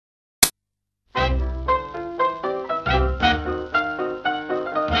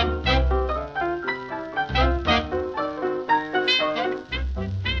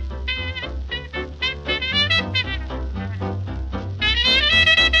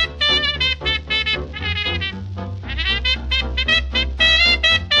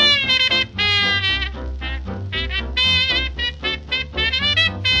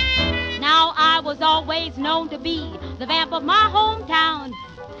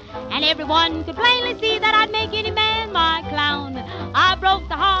and everyone could plainly see that I'd make any man my clown. I broke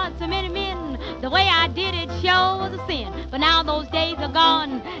the hearts of many men. The way I did it sure was a sin. But now those days are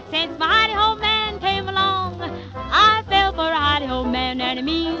gone. Since my hidey-ho man came along, I fell for a hidey-ho man, and it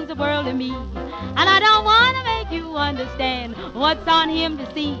means the world to me. And I don't want to make you understand what's on him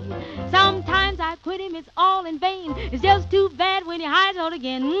to see. Sometimes I quit him, it's all in vain. It's just too bad when he hides out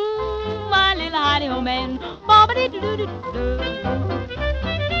again. My little hidey-ho man. Bobbity-doo-doo-doo-doo.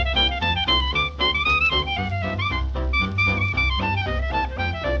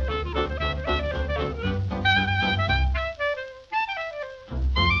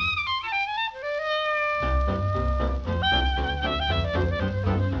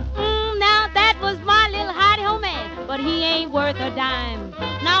 But he ain't worth a dime.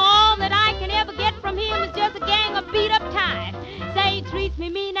 Now all that I can ever get from him is just a gang of beat-up ties. Say he treats me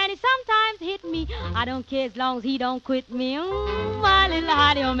mean and he sometimes hit me. I don't care as long as he don't quit me. My little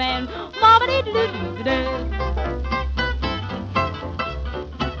hidey-ho man.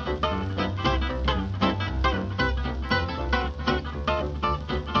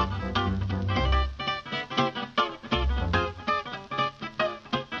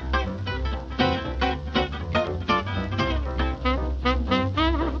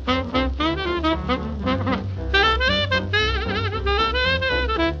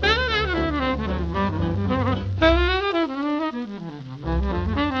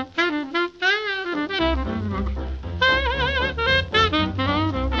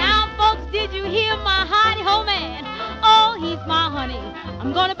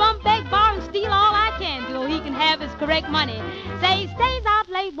 I'm gonna bump, beg, borrow, and steal all I can so he can have his correct money. Say he stays out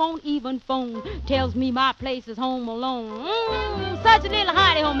late, won't even phone. Tells me my place is home alone. Such a little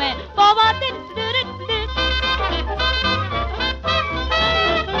hidey-ho man.